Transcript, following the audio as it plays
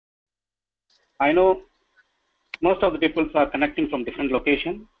I know most of the people are connecting from different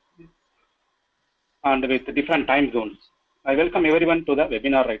locations and with different time zones. I welcome everyone to the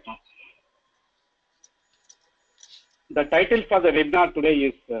webinar right now. The title for the webinar today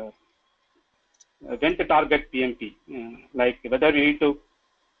is when to target PMP, like whether we need to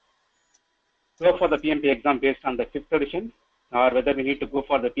go for the PMP exam based on the 5th edition or whether we need to go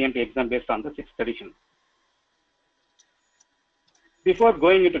for the PMP exam based on the 6th edition. Before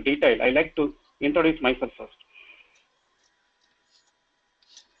going into detail, I like to introduce myself first.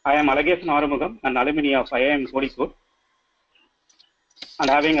 I am Alagesan Arumugam, an alumni of IIM Kozhikode, and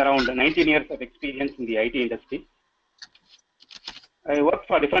having around 19 years of experience in the IT industry. I worked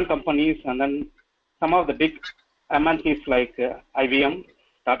for different companies and then some of the big MNCs like IBM,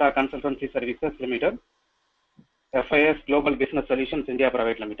 Tata Consultancy Services Limited, FIS Global Business Solutions India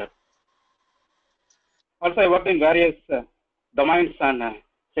Private Limited. Also, I worked in various domains and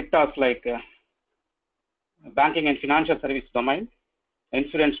sectors like banking and financial service domain,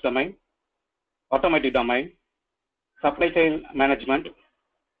 insurance domain, automotive domain, supply chain management,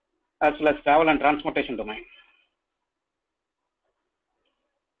 as well as travel and transportation domain.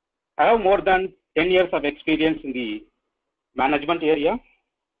 I have more than 10 years of experience in the management area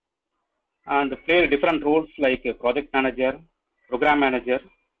and played different roles like project manager, program manager,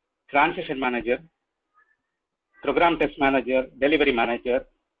 transition manager, program test manager, delivery manager.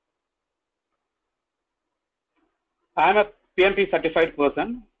 I am a PMP certified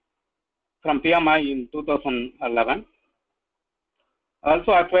person from PMI in 2011. I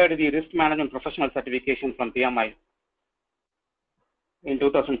also acquired the risk management professional certification from PMI in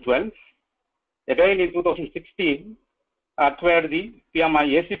 2012. Again in 2016, I acquired the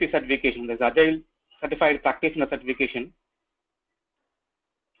PMI ACP certification, the Agile Certified Practitioner certification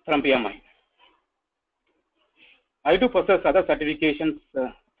from PMI. I do possess other certifications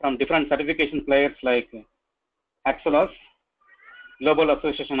from different certification players like Axelos, Global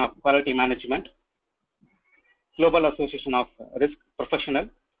Association of Quality Management, Global Association of Risk Professional,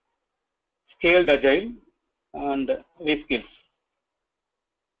 Scaled Agile, and V-Skills.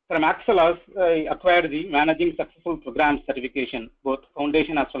 From Axelos, I acquired the Managing Successful Programs certification, both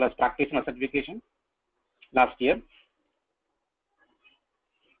foundation as well as practitioner certification last year.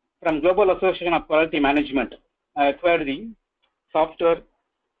 From Global Association of Quality Management, I acquired the Software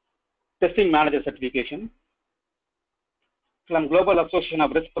Testing Manager certification. From Global Association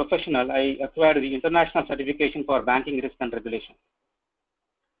of Risk Professional, I acquired the International Certification for Banking Risk and Regulation.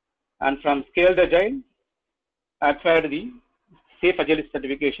 And from Scaled Agile, I acquired the Safe Agilist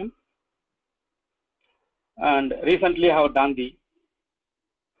certification. And recently, I have done the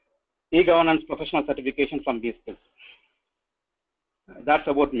e-governance professional certification from V-Skills. That's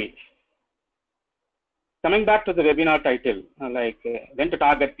about me. Coming back to the webinar title, like when to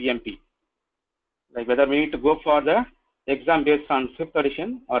target PMP, like whether we need to go for the exam based on 5th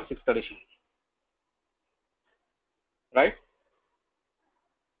edition or 6th edition, right?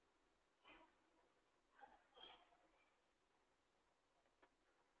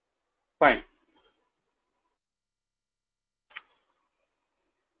 Fine.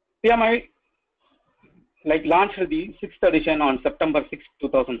 PMI like launched the 6th edition on September 6,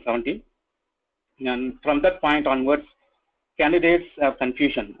 2017. And from that point onwards, candidates have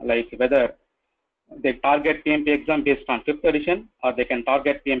confusion, like whether they target PMP exam based on 5th edition or they can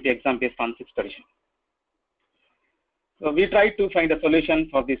target PMP exam based on 6th edition. So we try to find a solution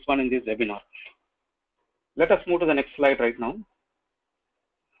for this one in this webinar. Let us move to the next slide right now.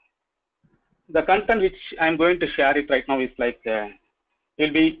 The content which I am going to share it right now is like,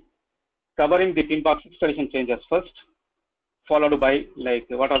 we'll be covering the PMBOK 6th edition changes first, followed by like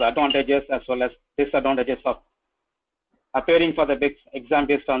what are the advantages as well as disadvantages of appearing for the exam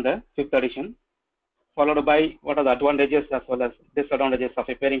based on the 5th edition, followed by what are the advantages as well as disadvantages of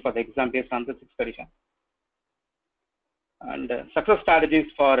appearing for the exam based on the 6th edition, and success strategies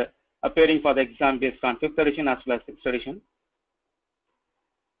for appearing for the exam based on 5th edition as well as 6th edition,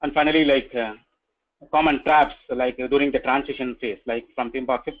 and finally like common traps like during the transition phase, like from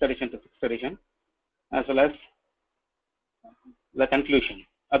PMBOK 5th edition to 6th edition, as well as the conclusion.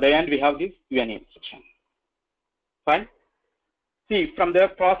 At the end, we have this Q&A section. Fine. See, from the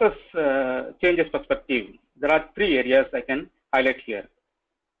process changes perspective, there are 3 areas I can highlight here.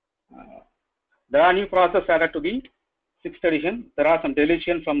 There are new process added to the 6th edition. There are some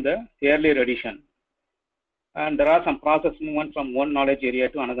deletion from the earlier edition. And there are some process movement from one knowledge area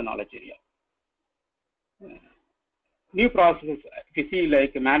to another knowledge area. New processes, if you see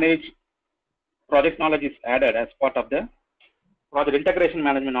like manage project knowledge is added as part of the project integration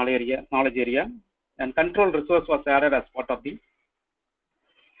management knowledge area, and control resource was added as part of the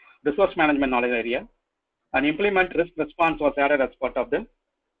resource management knowledge area, and implement risk response was added as part of the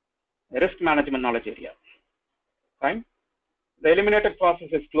risk management knowledge area. Fine. The eliminated process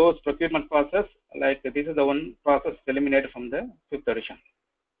is closed procurement process. Like this is the one process eliminated from the 5th edition.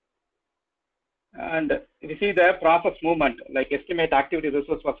 And if you see the process movement, like estimate activity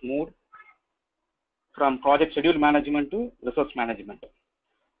resource was moved from project schedule management to resource management.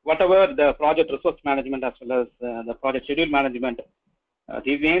 Whatever the project resource management as well as the project schedule management,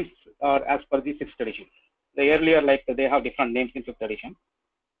 these names are as per the 6th edition. The earlier, like they have different names in 5th edition.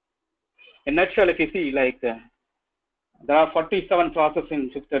 In nutshell, if you see, like there are 47 processes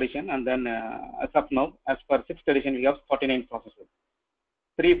in 5th edition, and then as of now, as per 6th edition, we have 49 processes.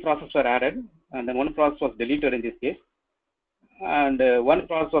 3 processes were added, and then 1 process was deleted in this case, and 1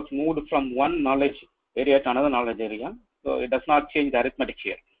 process was moved from one knowledge area to another knowledge area. So it does not change the arithmetic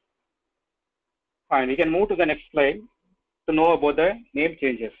here. Fine, we can move to the next slide to know about the name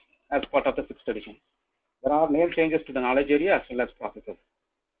changes as part of the 6th edition. There are name changes to the knowledge area as well as processes.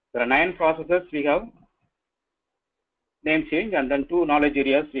 There are 9 processes we have name change, and then 2 knowledge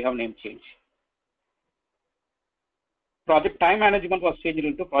areas we have name change. Project time management was changed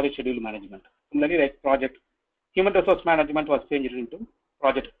into project schedule management. Similarly, like project human resource management was changed into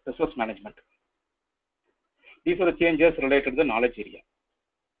project resource management. These are the changes related to the knowledge area.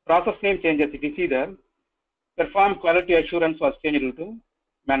 Process name changes, if you see there, perform quality assurance was changed into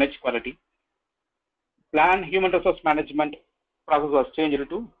manage quality. Plan human resource management process was changed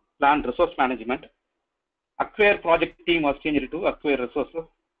to plan resource management. Acquire project team was changed to acquire resources.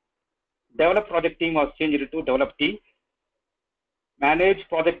 Develop project team was changed to develop team. Manage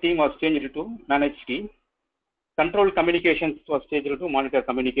project team was changed to manage team. Control communications was changed to monitor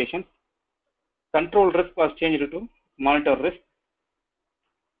communications. Control risk was changed to monitor risk.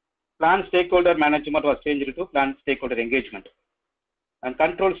 Plan stakeholder management was changed to plan stakeholder engagement. And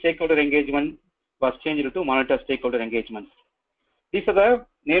control stakeholder engagement was changed to monitor stakeholder engagement. These are the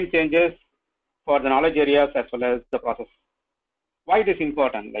name changes for the knowledge areas as well as the process. Why it is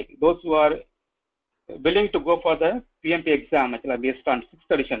important? Like those who are willing to go for the PMP exam based on 6th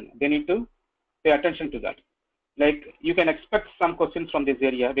edition, they need to pay attention to that. Like you can expect some questions from this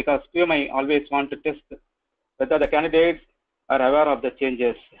area because PMI always want to test whether the candidates are aware of the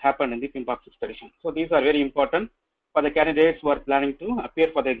changes happened in the PMBOK 6th edition. So these are very important for the candidates who are planning to appear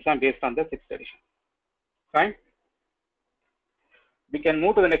for the exam based on the 6th edition. Fine. We can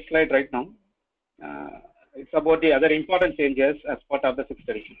move to the next slide right now. It's about the other important changes as part of the 6th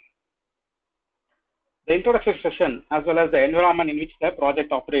edition. The introduction section as well as the environment in which the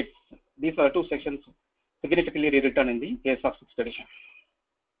project operates, these are 2 sections significantly rewritten in the case of 6th edition.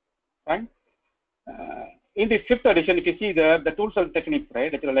 Right? In the 5th edition, if you see the tools and techniques,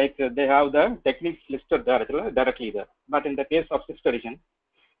 right, like they have the techniques listed there directly there. But in the case of 6th edition,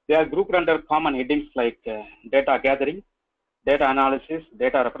 they are grouped under common headings like data gathering, data analysis,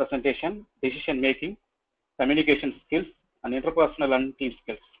 data representation, decision making, communication skills, and interpersonal and team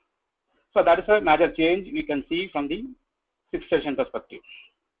skills. So that is a major change we can see from the 6th edition perspective.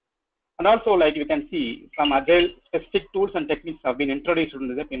 And also, like you can see, some agile specific tools and techniques have been introduced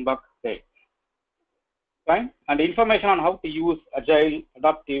into the PMBOK side. Right? And information on how to use agile,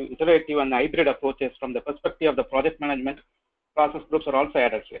 adaptive, iterative, and hybrid approaches from the perspective of the project management process groups are also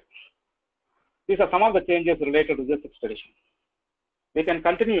added here. These are some of the changes related to the 6th edition. We can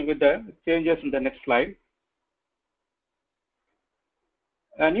continue with the changes in the next slide.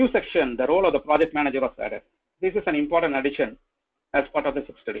 A new section, the role of the project manager was added. This is an important addition as part of the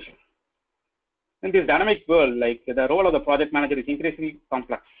 6th edition. In this dynamic world, like the role of the project manager is increasingly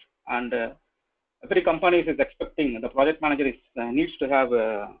complex, and every company is expecting the project manager needs to have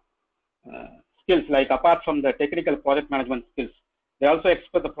skills like apart from the technical project management skills, they also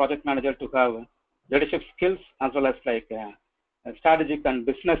expect the project manager to have leadership skills as well as like strategic and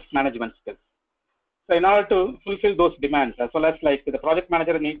business management skills. So in order to fulfill those demands, as well as like the project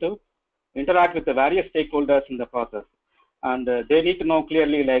manager need to interact with the various stakeholders in the process, and they need to know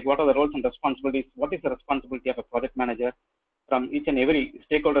clearly like what are the roles and responsibilities, what is the responsibility of a project manager from each and every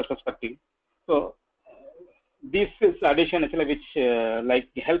stakeholder's perspective. So this is addition actually which like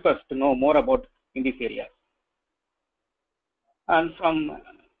help us to know more about in these areas. And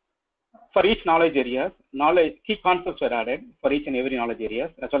for each knowledge areas, key concepts were added for each and every knowledge areas,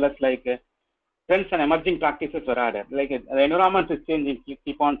 as well as like trends and emerging practices were added. Like the environment is changing,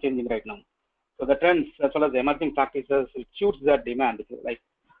 keep on changing right now. So the trends as well as the emerging practices which suits that demand, like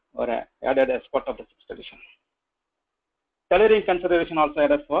or added as part of the 6th edition. Tailoring consideration also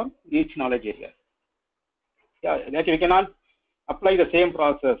added for each knowledge area. Yeah, like we cannot apply the same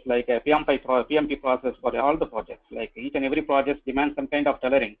process like a PMP process for all the projects. Like each and every project demands some kind of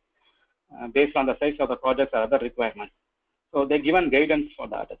tailoring based on the size of the projects or other requirements. So they given guidance for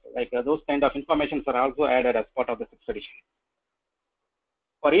that. Like those kind of informations are also added as part of the 6th edition.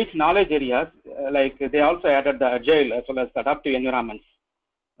 For each knowledge areas, like they also added the agile as well as adaptive environments,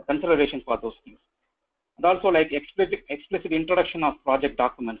 consideration for those things. And also like explicit introduction of project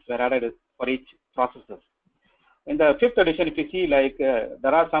documents were added for each processes. In the 5th edition, if you see, like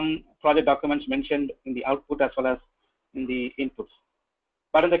there are some project documents mentioned in the output as well as in the inputs.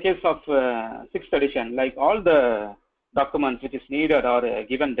 But in the case of 6th edition, like all the documents which is needed are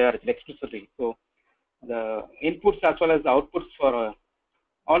given there explicitly. So the inputs as well as the outputs for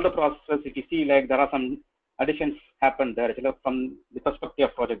all the processes, if you see, like there are some additions happened there from the perspective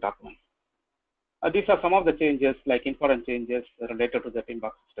of project documents. These are some of the changes, like important changes related to the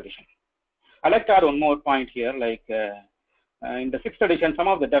PMBOK 6th edition. I'd like to add one more point here, like in the 6th edition, some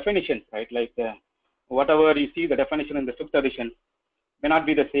of the definitions, right, like whatever you see the definition in the 5th edition may not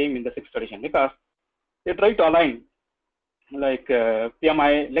be the same in the 6th edition, because they try to align like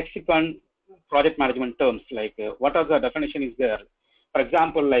PMI lexicon project management terms, like what are the definition is there. For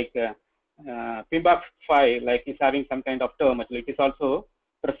example, like PMBOK 5 like is having some kind of term, it is also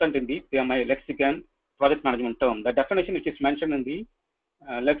present in the PMI lexicon project management term. The definition which is mentioned in the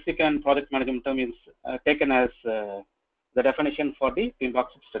lexicon project management term is taken as the definition for the PMBOK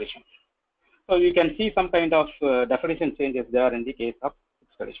 6th edition. So you can see some kind of definition changes there in the case of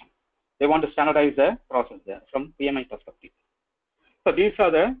 6th edition. They want to standardize the process there from PMI perspective. So these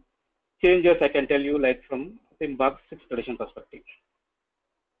are the changes I can tell you, like from PMBOK 6th edition perspective.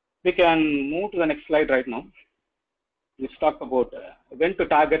 We can move to the next slide right now. Let's talk about when to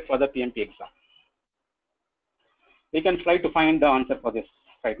target for the PMP exam. We can try to find the answer for this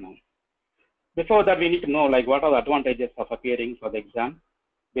right now. Before that, we need to know like what are the advantages of appearing for the exam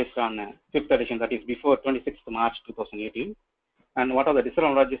based on 5th edition, that is before 26th March 2018, and what are the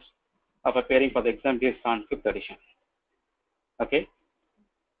disadvantages of appearing for the exam based on 5th edition. Okay.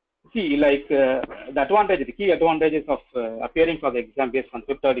 See, like the key advantages of appearing for the exam based on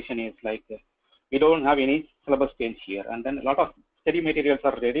 5th edition is like we don't have any syllabus change here, and then a lot of study materials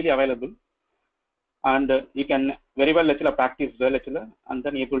are readily available, and you can very well practice well and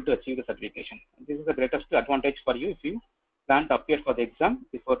then able to achieve the certification. This is the greatest advantage for you if you plan to appear for the exam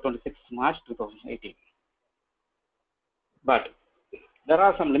before 26th March 2018. But there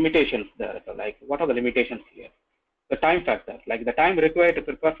are some limitations there. Like what are the limitations here? The time factor, like the time required to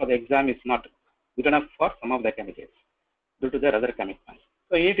prepare for the exam is not good enough for some of the candidates due to their other commitments.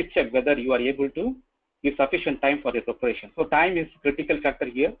 So you need to check whether you are able to give sufficient time for your preparation. So time is critical factor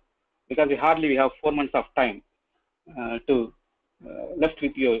here, because we have 4 months of time to left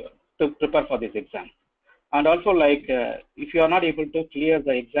with you to prepare for this exam. And also, like if you are not able to clear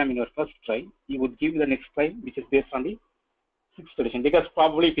the exam in your first try, you would give the next try, which is based on the 6th edition. Because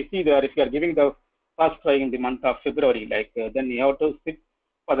probably if you see there, if you are giving the first try in the month of February, like then you have to sit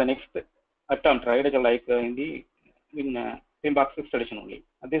for the next attempt, right? Like in PMBOK 6th edition only.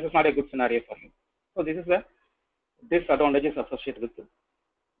 And this is not a good scenario for you. So this is the disadvantages associated with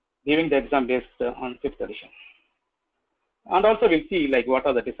giving the exam based on 5th edition. And also we'll see like what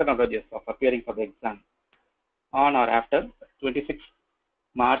are the disadvantages of appearing for the exam on or after 26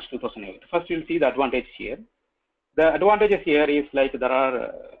 March 2008. First, we'll see the advantage here. The advantages here is like there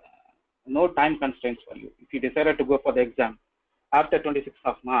are no time constraints for you. If you decided to go for the exam after 26th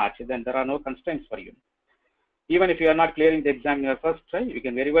of March, then there are no constraints for you. Even if you are not clearing the exam in your first try, you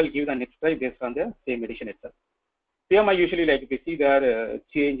can very well give the next try based on the same edition itself. PMI usually, like if you see there,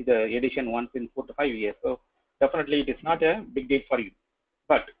 change the edition once in 4 to 5 years. So definitely it is not a big deal for you.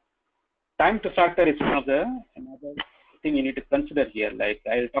 But time to factor is one of the another thing you need to consider here, like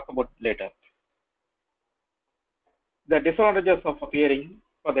I will talk about later. The disadvantages of appearing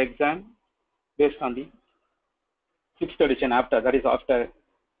for the exam based on the 6th edition after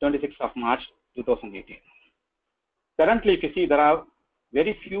 26th of March 2018. Currently, if you see, there are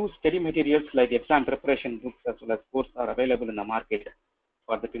very few study materials like exam preparation books as well as courses are available in the market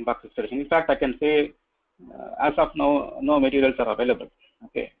for the PMBOK 6th edition. In fact, I can say as of now, no materials are available.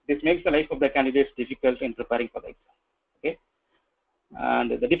 Okay, this makes the life of the candidates difficult in preparing for the exam. Okay,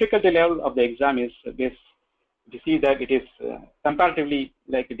 and the difficulty level of the exam is based. You see that it is comparatively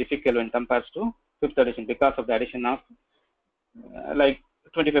like difficult when compared to 5th edition because of the addition of like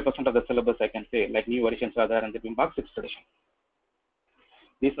 25% of the syllabus, I can say, like new additions are there in the PMBOK 6th edition.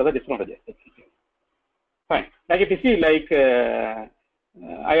 These are the disadvantages. Fine. Like if you see, like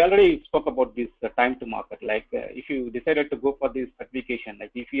I already spoke about this time to market. Like if you decided to go for this certification,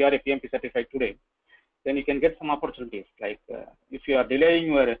 like if you are a PMP certified today, then you can get some opportunities. Like if you are delaying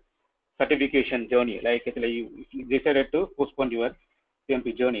your certification journey, like you decided to postpone your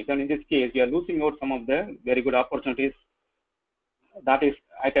PMP journey, then in this case, you are losing out some of the very good opportunities. That is,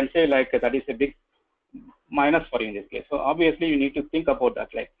 I can say like that is a big minus for you in this case. So obviously, you need to think about that.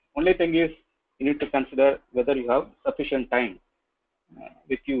 Like only thing is you need to consider whether you have sufficient time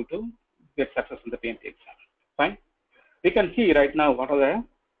with you to get success in the PMP exam. Fine. We can see right now what are the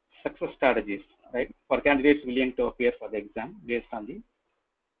success strategies, right, for candidates willing to appear for the exam based on the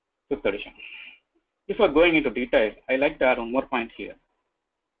 5th edition. Before going into detail, I like to add one more point here.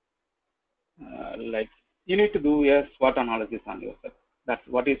 Like you need to do a SWOT analysis on yourself. That's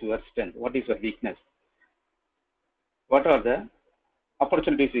what is your strength, what is your weakness, what are the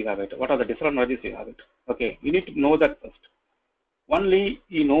opportunities you have it, what are the disadvantages you have it. Okay, you need to know that first. Only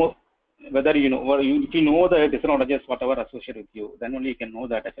you know whether you know, or if you know the disadvantages, whatever associated with you, then only you can know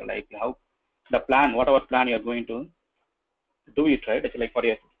that actually like how the plan, whatever plan you are going to do it, right? Actually like for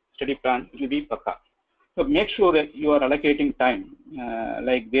a study plan, it will be pakka. So make sure that you are allocating time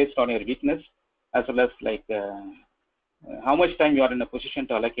like based on your weakness as well as like how much time you are in a position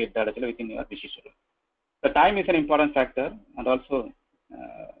to allocate that actually within your busy schedule. The time is an important factor, and also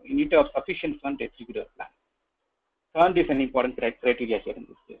you need to have sufficient fund to execute your plan. Fund is an important criteria here in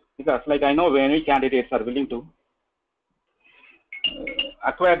this case, because like I know many candidates are willing to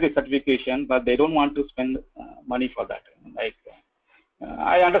acquire the certification, but they don't want to spend money for that. Like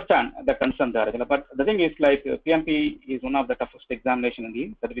I understand the concern there, but the thing is like PMP is one of the toughest examination in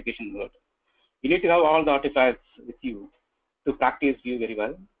the certification world. You need to have all the artifacts with you to practice you very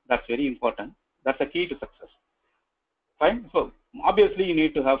well. That's very important. That's the key to success. Fine. So obviously you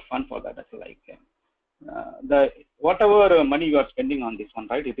need to have fun for that. That's like the whatever money you are spending on this one,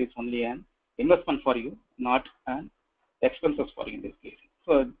 right? It is only an investment for you, not an expenses for you in this case.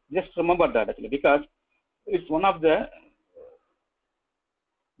 So just remember that actually, because it's one of the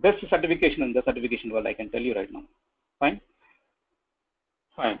best certification in the certification world, I can tell you right now. Fine.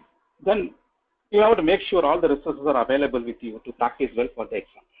 Fine. Then you have to make sure all the resources are available with you to practice well for the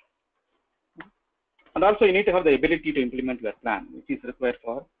exam. And also you need to have the ability to implement your plan, which is required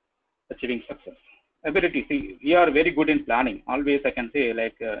for achieving success. Ability, see, we are very good in planning. Always I can say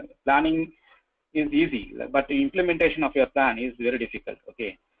like planning is easy, but the implementation of your plan is very difficult.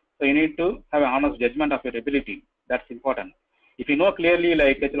 Okay, so you need to have an honest judgment of your ability. That's important. If you know clearly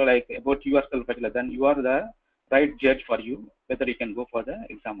like about yourself, then you are the right judge for you whether you can go for the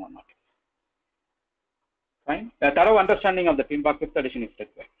exam or not. Fine. A thorough understanding of the PMBOK 5th edition is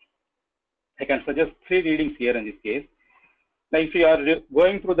required. I can suggest 3 readings here in this case. Like if you are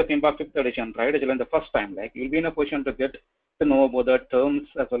going through the PMBOK 5th edition, right, in the first time, like you'll be in a position to get to know about the terms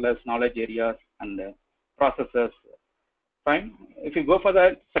as well as knowledge areas and processes. Fine. If you go for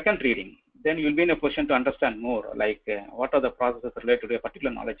the second reading, then you'll be in a position to understand more, like what are the processes related to a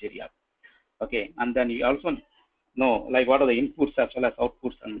particular knowledge area. Okay, and then you also know like what are the inputs as well as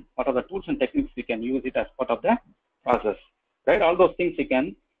outputs, and what are the tools and techniques we can use it as part of the process. Right, all those things you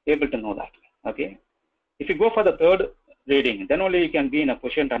can able to know that. Okay, if you go for the third reading, then only you can be in a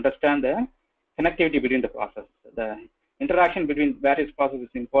position to understand the connectivity between the process. The interaction between various processes is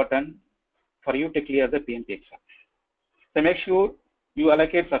important for you to clear the PMP exam. So make sure you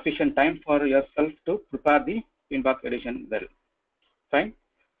allocate sufficient time for yourself to prepare the PMBOK edition well. Fine,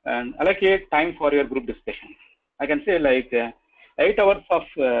 and allocate time for your group discussion. I can say like 8 hours of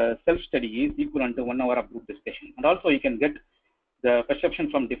self-study is equivalent to 1 hour of group discussion, and also you can get the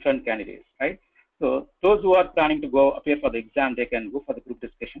perception from different candidates, right? So those who are planning to go appear for the exam, they can go for the group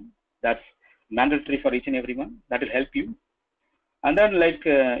discussion. That's mandatory for each and everyone. That will help you. And then like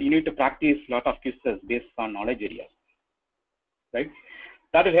you need to practice a lot of quizzes based on knowledge areas, right?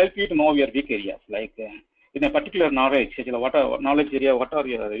 That will help you to know your weak areas. Like in a particular knowledge, what are knowledge area, what are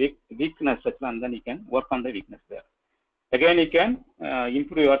your weaknesses, and then you can work on the weakness there. Again, you can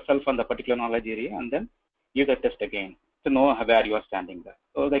improve yourself on the particular knowledge area and then give the test again to know where you are standing there.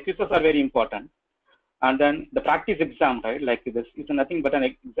 So the quizzes are very important. And then the practice exam, right? Like this is nothing but an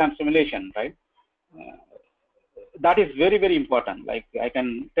exam simulation, right? That is very, very important. Like I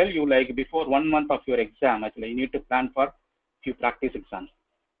can tell you, like before 1 month of your exam, actually you need to plan for few practice exams.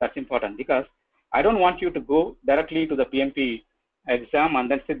 That's important because I don't want you to go directly to the PMP exam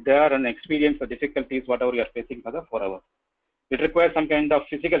and then sit there and experience the difficulties, whatever you are facing for the 4 hours. It requires some kind of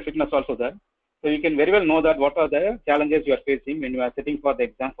physical fitness also there. So you can very well know that what are the challenges you are facing when you are sitting for the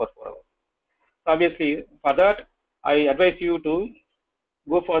exam for 4 hours. So obviously, for that, I advise you to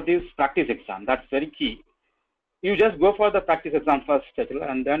go for this practice exam. That's very key. You just go for the practice exam first,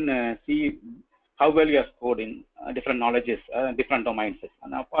 and then see how well you have scored in different knowledges, different domains.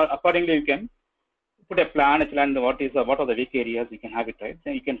 And accordingly, you can put a plan, and what are the weak areas, you can have it, right?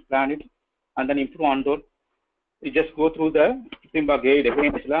 Then you can plan it and then improve on those. You just go through the PMBOK guide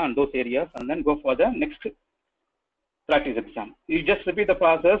again on those areas, and then go for the next practice exam. You just repeat the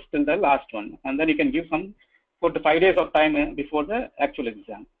process till the last one, and then you can give some 4 to 5 days of time before the actual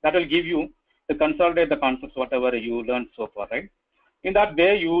exam. That will give you to consolidate the concepts whatever you learned so far, right? In that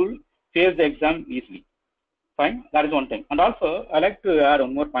way, you will face the exam easily. Fine, that is one thing. And also, I like to add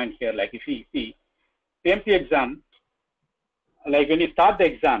one more point here. Like if you see PMP exam, like when you start the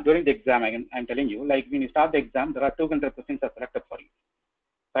exam, during the exam, I'm telling you, like when you start the exam, there are 200 questions are selected for you,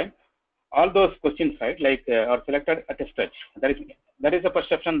 right? All those questions, right, like are selected at a stretch. That is a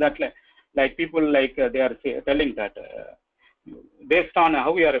perception that like people like they are telling that based on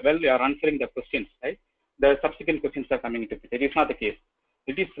how you are answering the questions, right, the subsequent questions are coming into picture. It is not the case.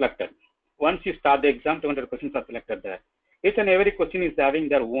 It is selected. Once you start the exam, 200 questions are selected there. Each and every question is having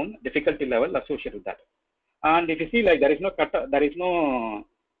their own difficulty level associated with that. And if you see, like there is no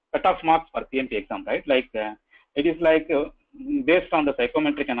cutoff marks for PMP exam, right? Like it is like based on the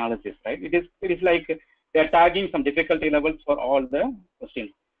psychometric analysis, right? It is like they are tagging some difficulty levels for all the questions.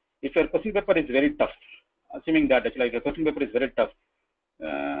 If your question paper is very tough, assuming that like the question paper is very tough,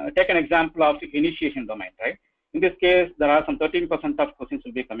 take an example of initiation domain, right? In this case, there are some 13% of questions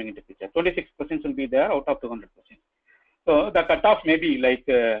will be coming into picture. 26 questions will be there out of 200 questions. So the cutoff may be like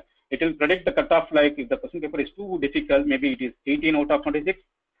it will predict the cutoff, like if the question paper is too difficult, maybe it is 18 out of 26.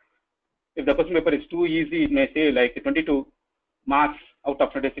 If the question paper is too easy, it may say like 22 marks out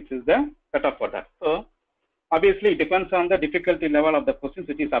of 26 is the cutoff for that. So obviously it depends on the difficulty level of the questions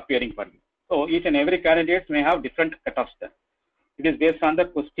which is appearing for you. So each and every candidate may have different cutoffs there. It is based on the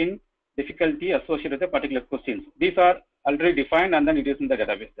question difficulty associated with the particular questions. These are already defined and then it is in the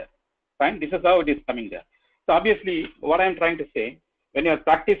database there. Fine. This is how it is coming there. So obviously what I am trying to say, when you are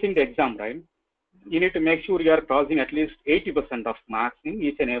practicing the exam, right, you need to make sure you are crossing at least 80% of marks in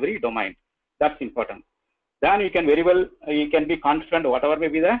each and every domain. That's important. Then you can you can be confident whatever may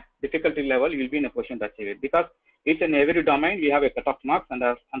be the difficulty level, you will be in a position to achieve it. Because each and every domain we have a cutoff marks, and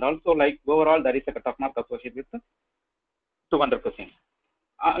also like overall there is a cutoff mark associated with 200 questions.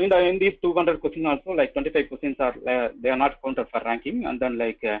 In these 200 questions also, like 25 questions are they are not counted for ranking, and then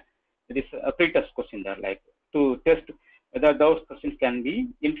like it is a pre-test question there, like to test whether those questions can be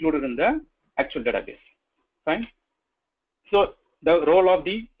included in the actual database. Fine. So the role of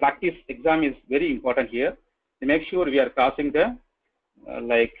the practice exam is very important here to make sure we are crossing the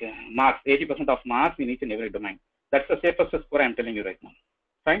marks, 80% of marks in each and every domain. That's the safest score I'm telling you right now.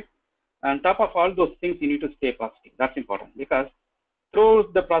 Fine. On top of all those things, you need to stay positive. That's important, because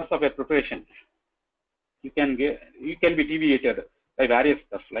through the process of a preparation, you can be deviated by various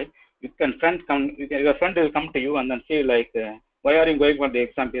stuff. Like your friend will come to you and then say like, why are you going for the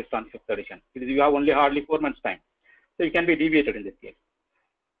exam based on 5th edition? Because you have only hardly 4 months time. So you can be deviated in this case.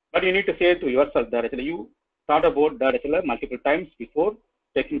 But you need to say to yourself that actually you thought about that actually multiple times before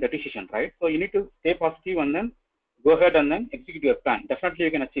taking the decision, right? So you need to stay positive and then go ahead and then execute your plan. Definitely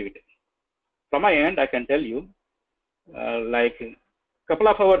you can achieve it. From my end, I can tell you like a couple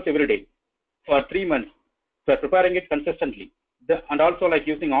of hours every day for 3 months. So preparing it consistently. And also like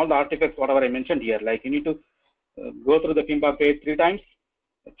using all the artifacts, whatever I mentioned here, like you need to go through the PMBOK page 3 times.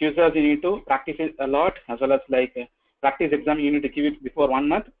 Choosers, you need to practice it a lot, as well as like practice exam, you need to give it before 1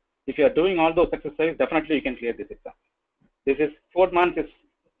 month. If you are doing all those exercises, definitely you can clear this exam. This is 4 months is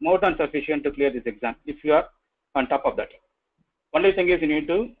more than sufficient to clear this exam if you are on top of that. Only thing is you need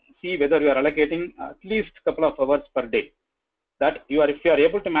to see whether you are allocating at least a couple of hours per day. That you are, if you are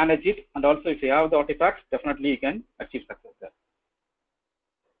able to manage it, and also if you have the artifacts, definitely you can achieve success there.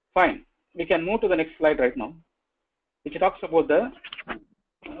 Fine. We can move to the next slide right now, which talks about the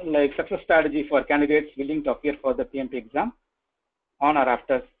success strategy for candidates willing to appear for the PMP exam on or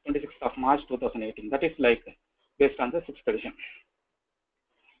after 26th of March 2018. That is like based on the 6th edition.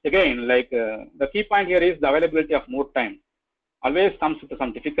 Again, the key point here is the availability of more time always comes with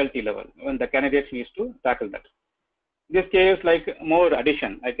some difficulty level when the candidates needs to tackle that. In this case, like more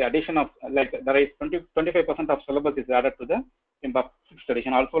addition, like addition of there is 25% of syllabus is added to the PMBOK 6th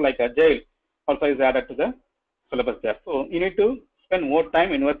edition. Also like Agile also is added to the syllabus there. So you need to spend more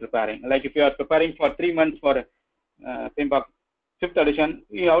time in preparing. Like if you are preparing for 3 months for PMBOK 5th edition,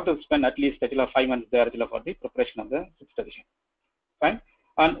 you have to spend at least 5 months there for the preparation of the 6th edition. Fine.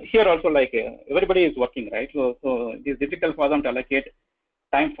 And here also like everybody is working, right? So it is difficult for them to allocate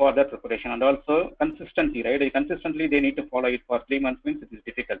time for the preparation, and also consistency, right? Consistently they need to follow it for 3 months means it is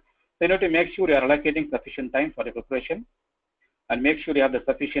difficult. So you need to make sure you are allocating sufficient time for the preparation, and make sure you have the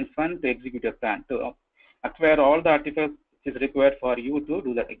sufficient fund to execute your plan, to acquire all the articles which is required for you to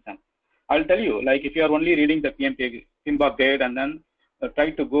do that exam. I'll tell you, like if you are only reading the PMBOK guide and then try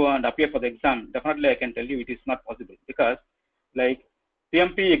to go and appear for the exam, definitely I can tell you it is not possible, because like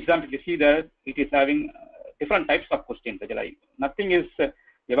PMP exam, if you see that it is having different types of questions. Like nothing is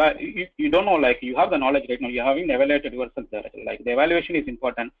you don't know, like you have the knowledge right now, you having evaluated yourself there. Like the evaluation is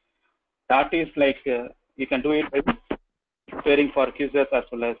important. That is like you can do it by preparing for quizzes as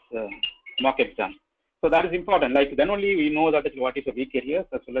well as mock exams. So that is important. Like then only we know that what is the weak areas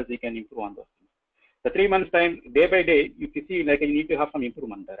as well as we can improve on those things. The 3 months time, day by day, you see like you need to have some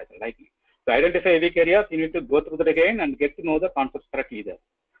improvement there. Like to identify weak areas, you need to go through that again and get to know the concepts correctly there.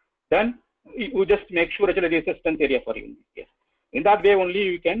 Then you just make sure actually it is a strength area for you. Yes. In that way only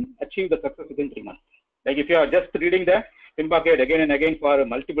you can achieve the success within 3 months. Like if you are just reading the PMBOK again and again for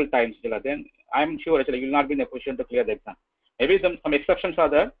multiple times, then I'm sure actually you will not be in a position to clear the exam. Maybe some exceptions are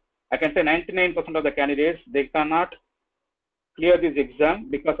there. I can say 99% of the candidates, they cannot clear this exam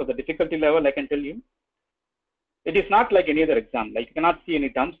because of the difficulty level. I can tell you, it is not like any other exam. Like you cannot see any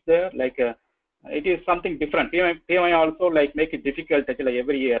terms there. Like it is something different. PMI also like make it difficult actually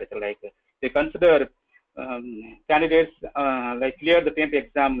every year. Like they consider candidates like clear the PMP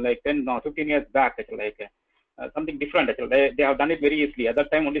exam like 10 or 15 years back. Actually, like something different. Actually, they have done it very easily. At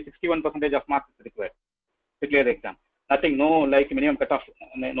that time, only 61% of marks is required to clear the exam. Nothing, no like minimum cutoff,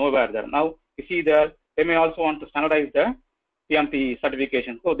 nowhere there. Now you see there, they may also want to standardize the PMP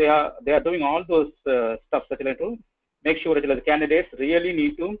certification. So they are doing all those stuff actually to make sure that the candidates really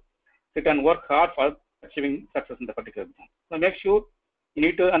need to sit and work hard for achieving success in the particular exam. So make sure you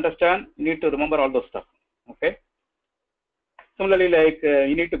need to understand, you need to remember all those stuff. Okay. Similarly, like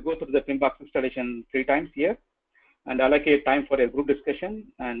you need to go through the PMBOK installation 3 times here and allocate time for a group discussion,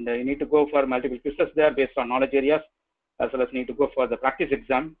 and you need to go for multiple quizzes there based on knowledge areas, as well as need to go for the practice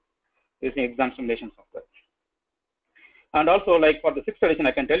exam using exam simulation software. And also, like for the 6th edition,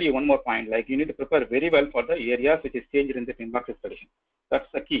 I can tell you one more point. Like you need to prepare very well for the areas which is changed in the PMBOK 6th edition. That's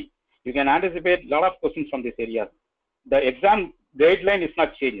the key. You can anticipate a lot of questions from this area. The exam guideline is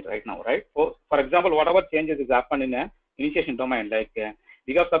not changed right now, right? So, for example, whatever changes is happened in a initiation domain, like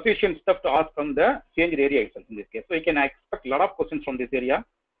we have sufficient stuff to ask from the changed area itself in this case. So you can expect a lot of questions from this area,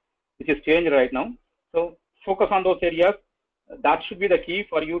 which is changed right now. So focus on those areas. That should be the key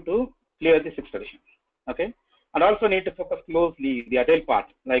for you to clear the 6th edition. Okay. And also need to focus closely the agile part,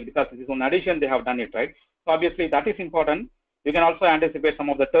 like because this is one addition they have done it, right? So obviously that is important. You can also anticipate some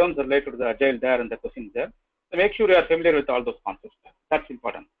of the terms related to the agile there and the questions there. So make sure you are familiar with all those concepts. That's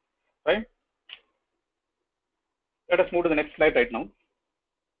important, right? Let us move to the next slide right now.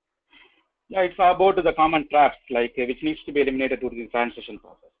 Yeah, it's about the common traps, like which needs to be eliminated during the transition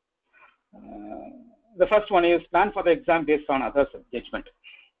process. The first one is plan for the exam based on others' judgment.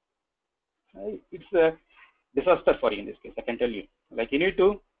 It's a disaster for you in this case, I can tell you. Like you need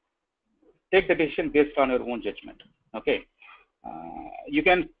to take the decision based on your own judgment. Okay. You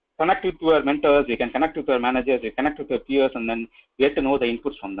can connect with your mentors, you can connect with your managers, you connect with your peers, and then get to know the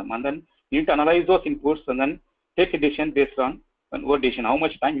inputs from them. And then you need to analyze those inputs and then take a decision based on your decision, how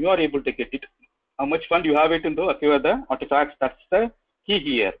much time you are able to get it, how much fund you have it to acquire the artifacts. That's the key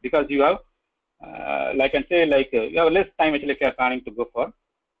here, because you have, like I say, like you have less time actually if you are planning to go for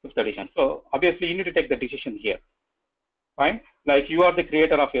 5th edition. So obviously you need to take the decision here. Fine. Like you are the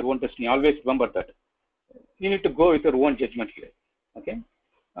creator of your own destiny. Always remember that. You need to go with your own judgment here. Okay.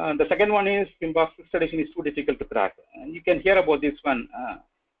 The second one is PMBOK 6th edition is too difficult to crack. You can hear about this one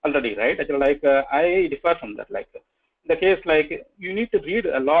already, right? Actually, like I differ from that. Like the case, like you need to read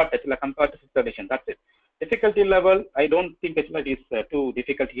a lot actually compared to 5th edition. That's it. Difficulty level, I don't think actually it is too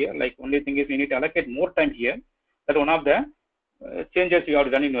difficult here. Like only thing is you need to allocate more time here. That's one of the changes you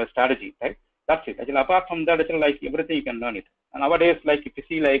have done in your strategy, right? That's it. Actually, apart from that, actually, like everything you can learn it. And nowadays, like if you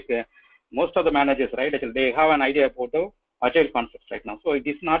see, like most of the managers, right? Actually, they have an idea about the agile concepts right now. So it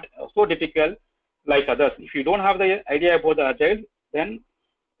is not so difficult like others. If you don't have the idea about the agile, then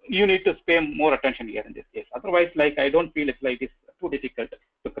you need to pay more attention here in this case. Otherwise, like I don't feel it's like it's too difficult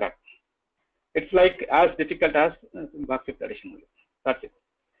to crack. It's like as difficult as PMBOK 5th edition. That's it.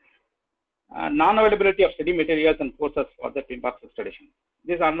 Non-availability of study materials and courses for the PMBOK 6th edition.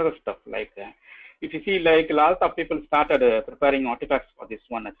 This is another stuff. Like if you see, like a lot of people started preparing artifacts for this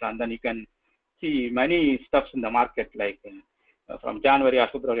one, and then you can see many stuffs in the market, like from January or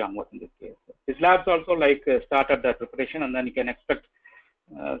February onwards in this case. These labs also like started the preparation, and then you can expect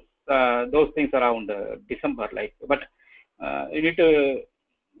those things around December. Like, but you need to.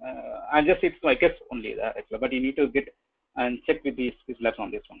 And just it's my guess only that, actually, but you need to get and check with these labs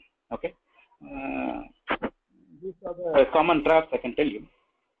on this one. Okay. These are the common traps I can tell you.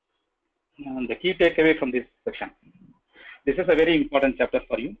 And the key takeaway from this section. This is a very important chapter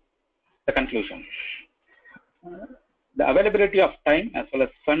for you. The conclusion. The availability of time as well as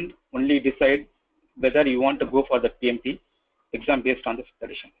fund only decide whether you want to go for the PMP exam based on the 5th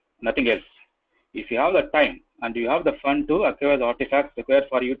edition, nothing else. If you have the time and you have the fund to acquire the artifacts required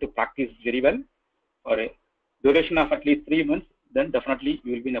for you to practice very well for a duration of at least 3 months, then definitely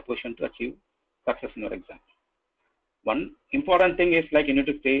you will be in a position to achieve success in your exam. One important thing is like you need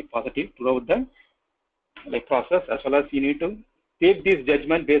to stay positive throughout the process, as well as you need to take this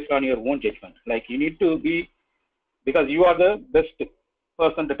judgment based on your own judgment. Like you need to be, because you are the best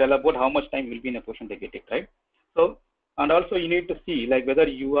person to tell about how much time you will be in a position to get it, right? So, and also you need to see like whether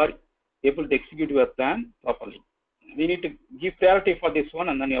you are able to execute your plan properly. We need to give priority for this one,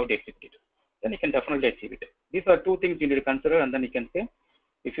 and then you have to execute it. Then you can definitely achieve it. These are two things you need to consider, and then you can say,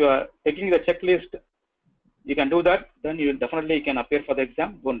 if you are taking the checklist, you can do that, then you definitely can appear for the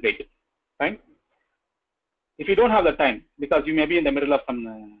exam, don't wait, right? If you don't have the time, because you may be in the middle of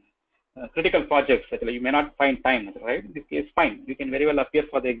some critical projects, you may not find time, right? In this case, fine, you can very well appear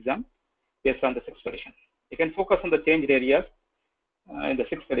for the exam based on the 6th edition. You can focus on the changed areas in the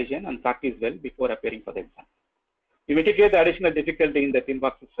 6th edition and practice well before appearing for the exam. You mitigate the additional difficulty in the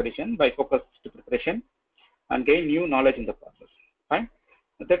PMBOK 6th edition by focused preparation and gain new knowledge in the process. Fine.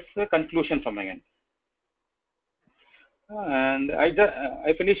 That's the conclusion from my end. And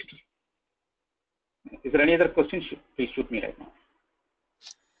I finished. Is there any other questions? Please shoot me right now.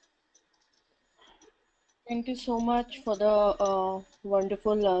 Thank you so much for the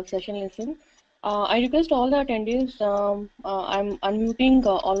wonderful session lesson. I request all the attendees, I'm unmuting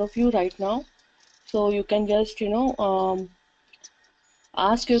all of you right now, so you can just,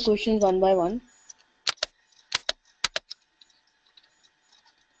 ask your questions one by one.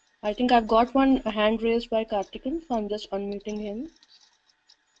 I think I've got one hand raised by Kartikan, so I'm just unmuting him.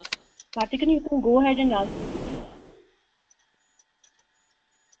 Kartikan, you can go ahead and ask.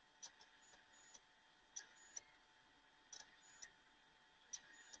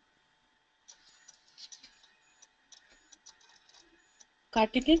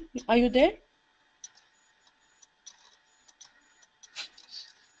 Kartikan, are you there?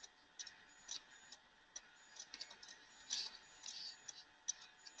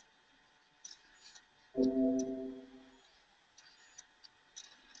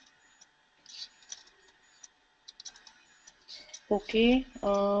 Okay,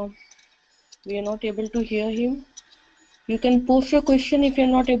 we are not able to hear him. You can post your question if you're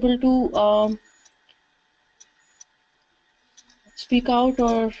not able to speak out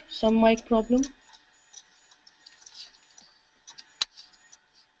or some mic problem.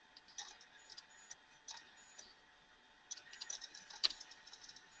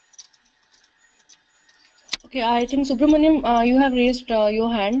 Okay, I think Subramaniam, you have raised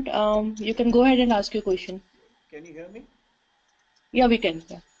your hand. You can go ahead and ask your question. Can you hear me? Yeah, we can.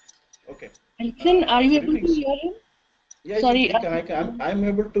 Yeah. Okay. Alexin, are you able to hear him? Yeah, sorry. I'm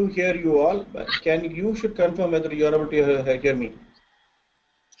able to hear you all, but you should confirm whether you are able to hear me.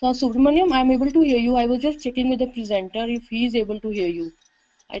 So Subramaniam, I'm able to hear you. I was just checking with the presenter if he is able to hear you.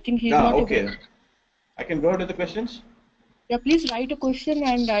 I think he's not okay. able. I can go ahead with the questions. Yeah, please write a question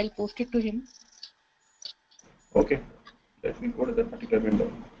and I'll post it to him. Okay. Let me go to that particular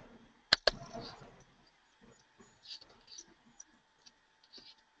window.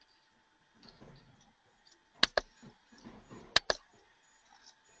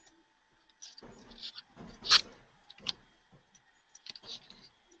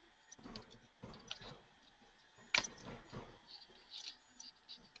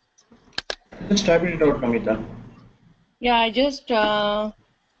 Just type it out, Namita. Yeah, I just I'm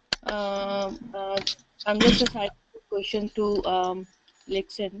just assigning the question to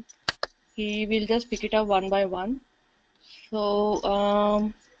Alexin. He will just pick it up one by one. So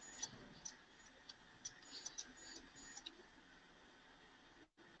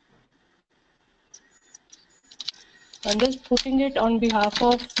I'm just putting it on behalf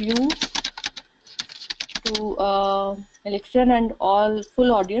of you to Alexin and all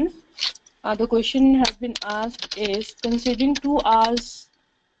full audience. The question has been asked is, considering 2 hours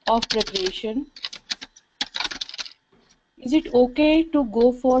of preparation, is it okay to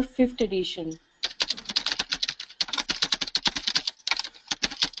go for 5th edition?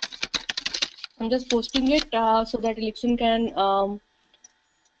 I'm just posting it so that Alexin can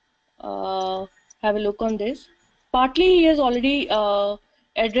have a look on this. Partly he has already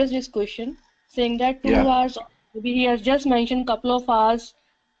addressed this question, saying that 2 hours, maybe he has just mentioned couple of hours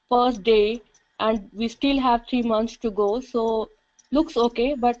first day, and we still have 3 months to go. So looks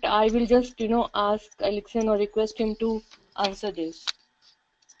okay, but I will just ask Alexin or request him to answer this.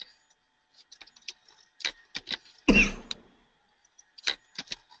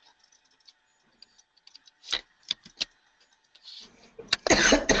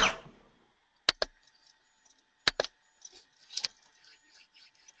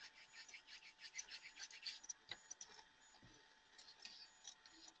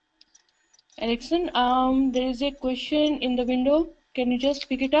 Erickson, there is a question in the window. Can you just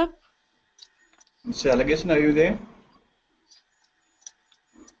pick it up? Mr. Allegation, are you there?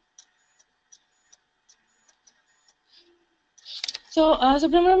 So,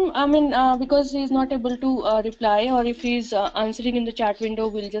 Subramaniam, I mean, because he's not able to reply, or if he's answering in the chat window,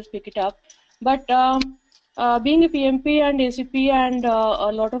 we'll just pick it up. But being a PMP and ACP and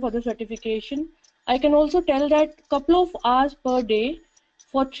a lot of other certification, I can also tell that couple of hours per day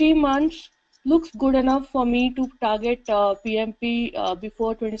for 3 months looks good enough for me to target PMP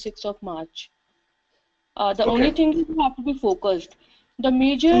before 26th of March. The only thing is you have to be focused. The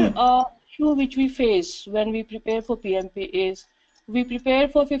major issue which we face when we prepare for PMP is we prepare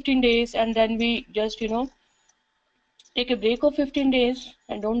for 15 days and then we just, take a break of 15 days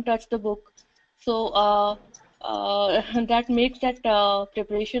and don't touch the book. So that makes that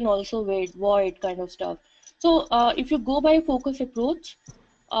preparation also void kind of stuff. So if you go by focus approach,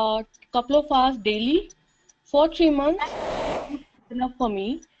 couple of hours daily for 3 months is enough for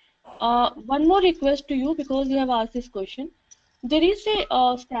me. One more request to you because you have asked this question. There is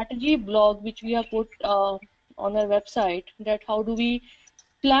a strategy blog which we have put on our website that how do we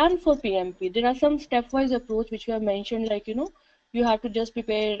plan for PMP. There are some stepwise approach which we have mentioned, like you have to just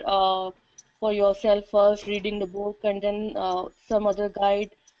prepare for yourself first, reading the book, and then some other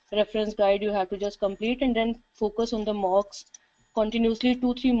reference guide you have to just complete, and then focus on the mocks continuously.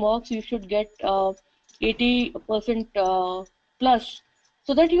 2-3 mocks you should get 80% plus,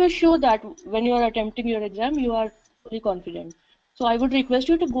 so that you are sure that when you are attempting your exam you are fully confident. So I would request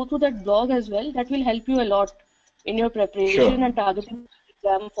you to go through that blog as well. That will help you a lot in your preparation and targeting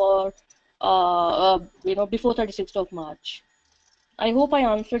exam for before 36th of March. I hope I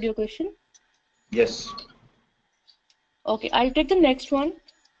answered your question. Yes. Okay, I'll take the next one.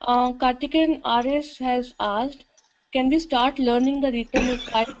 Karthikeyan RS has asked, can we start learning the rhythm of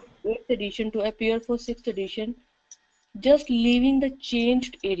 8th edition to appear for 6th edition, just leaving the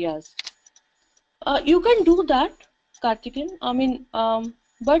changed areas? You can do that, Karthikeyan. I mean,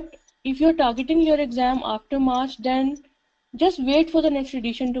 but if you're targeting your exam after March, then just wait for the next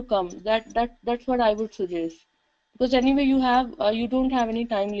edition to come. That's what I would suggest, because anyway you don't have any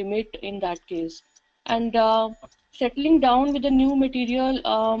time limit in that case, and settling down with the new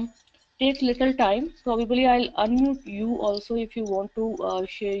material takes little time. Probably I'll unmute you also if you want to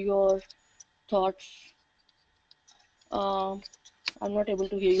share your thoughts. I'm not able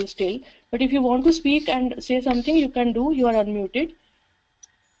to hear you still, but if you want to speak and say something, you can do. You are unmuted.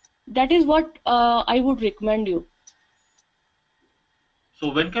 That is what I would recommend you.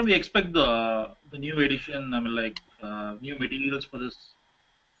 So when can we expect the new edition? I mean, like new materials for this?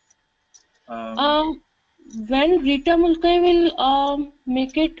 When Rita Mulkay will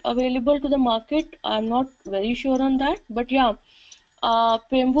make it available to the market, I'm not very sure on that. But yeah,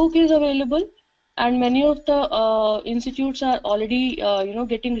 PMBOK is available, and many of the institutes are already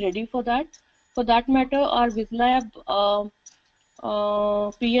getting ready for that. For that matter, our WizLab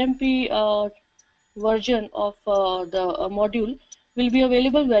PMP version of the module will be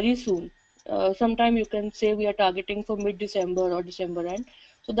available very soon. Sometime you can say we are targeting for mid-December or December end.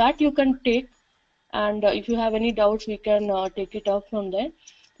 So that you can take, and if you have any doubts, we can take it up from there.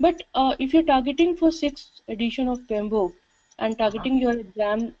 But if you're targeting for 6th edition of PMBOK and targeting your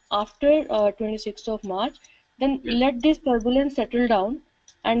exam after 26th of March, then let this turbulence settle down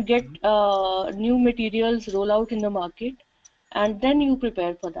and get new materials roll out in the market, and then you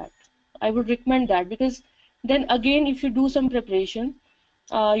prepare for that. I would recommend that, because then again if you do some preparation,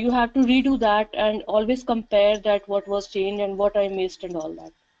 you have to redo that and always compare that what was changed and what I missed and all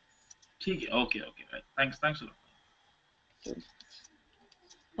that. Okay, right. Thanks a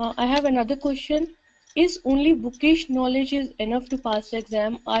lot. I have another question. Is only bookish knowledge is enough to pass the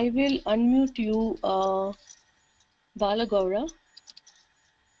exam? I will unmute you, Balagaura.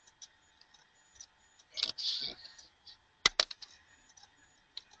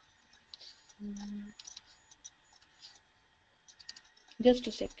 Just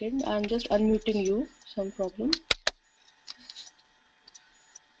a second, I'm just unmuting you. Some problem.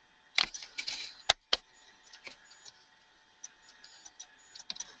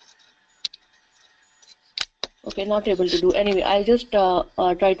 Okay, not able to do. Anyway, I'll just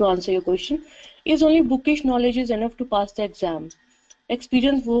try to answer your question. Is only bookish knowledge is enough to pass the exam?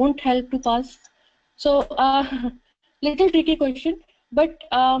 Experience won't help to pass. So, little tricky question. But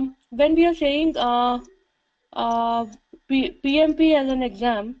when we are saying PMP as an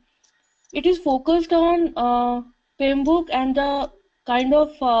exam, it is focused on PMBOK and the kind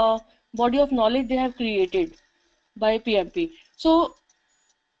of body of knowledge they have created by PMP. So,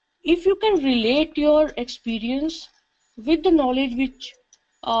 if you can relate your experience with the knowledge which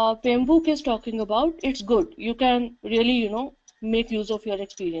PMBOK is talking about, it's good. You can really, make use of your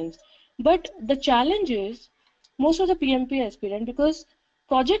experience. But the challenge is most of the PMP aspirant, because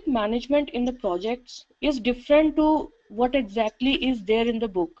project management in the projects is different to what exactly is there in the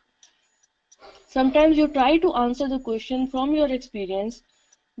book. Sometimes you try to answer the question from your experience,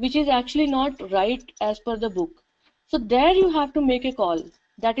 which is actually not right as per the book. So there you have to make a call.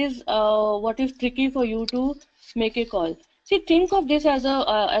 That is what is tricky for you to make a call. See, think of this as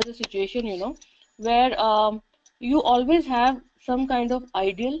a situation, where you always have some kind of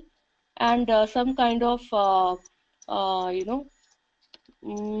ideal and some kind of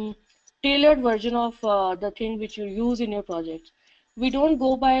mm, tailored version of the thing which you use in your project. We don't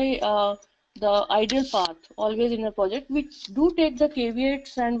go by the ideal path always in a project. We do take the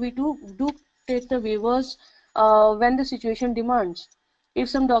caveats and we do take the waivers when the situation demands. If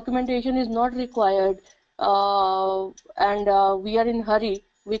some documentation is not required and we are in hurry,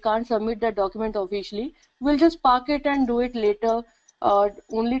 we can't submit that document officially, we'll just park it and do it later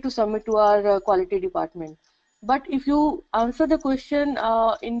only to submit to our quality department. But if you answer the question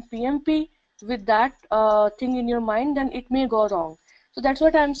in PMP with that thing in your mind, then it may go wrong. So that's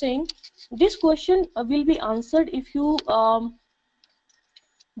what I'm saying. This question will be answered if you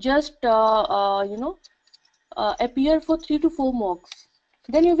just appear for 3 to 4 mocks.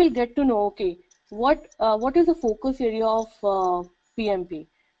 Then you will get to know, okay, what is the focus area of PMP,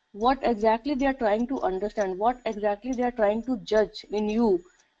 what exactly they are trying to understand, what exactly they are trying to judge in you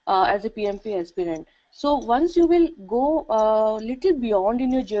as a PMP aspirant. So once you will go a little beyond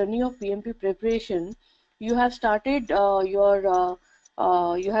in your journey of PMP preparation, you have started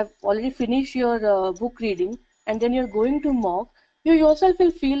you have already finished your book reading, and then you're going to mock. You yourself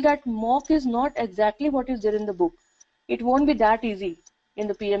will feel that mock is not exactly what is there in the book. It won't be that easy in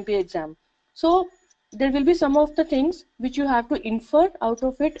the PMP exam. So there will be some of the things which you have to infer out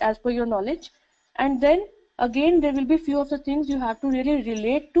of it as per your knowledge, and then again there will be few of the things you have to really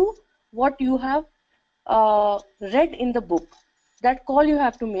relate to what you have read in the book. That call you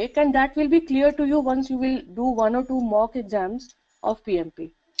have to make, and that will be clear to you once you will do 1 or 2 mock exams of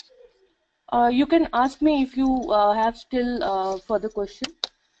PMP. You can ask me if you have still further question.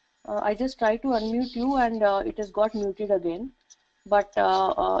 I just try to unmute you and it has got muted again. But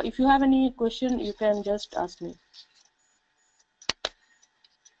if you have any question, you can just ask me.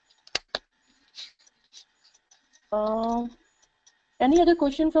 Any other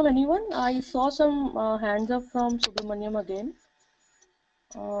question from anyone? I saw some hands up from Subramaniam again.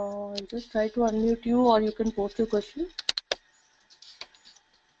 I'll just try to unmute you, or you can post your question.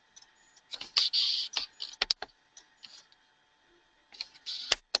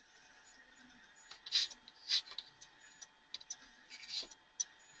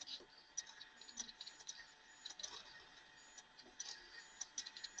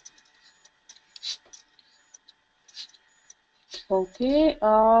 Okay,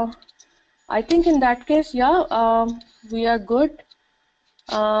 I think in that case, yeah, we are good.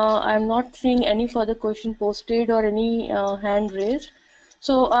 I'm not seeing any further question posted or any hand raised.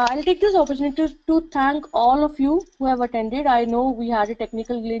 So I'll take this opportunity to thank all of you who have attended. I know we had a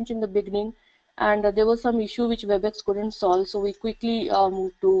technical glitch in the beginning, and there was some issue which WebEx couldn't solve, so we quickly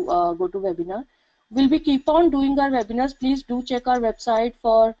moved to go to webinar. We'll be keep on doing our webinars. Please do check our website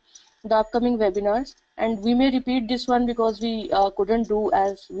for the upcoming webinars, and we may repeat this one because we couldn't do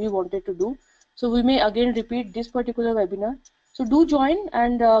as we wanted to do. So we may again repeat this particular webinar. So do join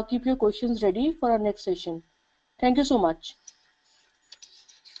and keep your questions ready for our next session. Thank you so much.